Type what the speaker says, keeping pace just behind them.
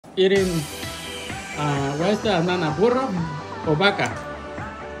eating, what's that, Nana? Burro or vaca?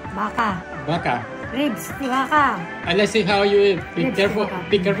 Baka. Vaca. Ribs, di baka. And let's see how you eat. Ribs,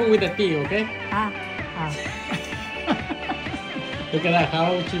 Be careful with the tea, okay? Ah. Ah. Look at that,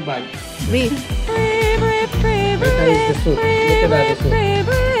 how she bites. Rib. Look at the soup. Look at that, the soup.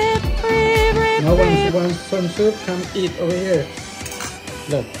 No one wants some soup, come eat over here.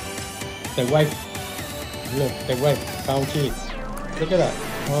 Look, the wife. Look, the wife, how she eats. Look at that.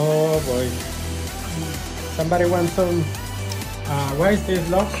 Oh boy. Somebody wants some, what is this,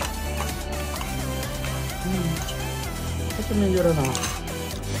 love? What do you mean you don't know?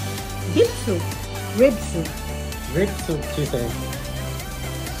 Dip soup. Rib soup. Rib soup, she said.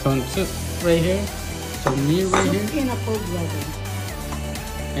 Some soup right here. Some meat right here. Soup in a cold weather.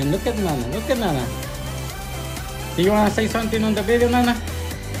 And look at Nana. Look at Nana. Do you want to say something on the video, Nana?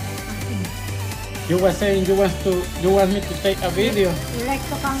 You were saying you want me to take a video. You like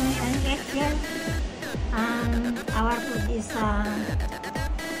to come and eat here? Our food is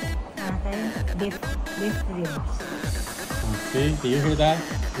beef ribs. See, do you hear that?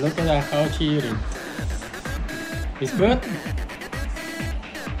 Look at that, how she eating. It's good?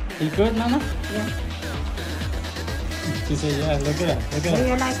 It's good, Nana? Yeah. She said, yeah, look at that, look at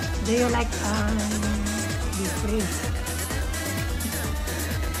that. Do you like beef ribs?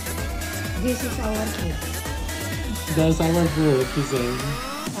 This is our food. That's our food, she said.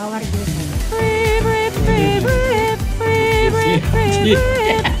 Our dish.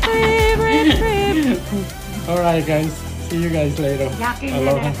 Alright guys, see you guys later. Jackie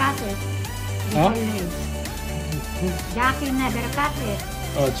Aloha. never cut it. Huh? Jackie never cut it.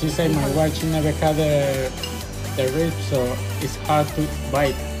 Oh, she said my wife, she never cut the ribs, so it's hard to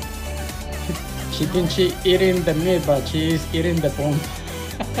bite. She thinks she eating the meat, but she is eating the bone.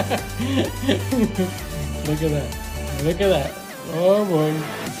 Look at that. Look at that. Oh boy.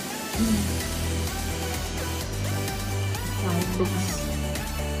 Oops.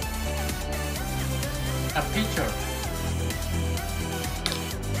 A picture.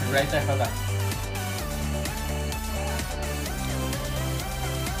 Right there, hold on.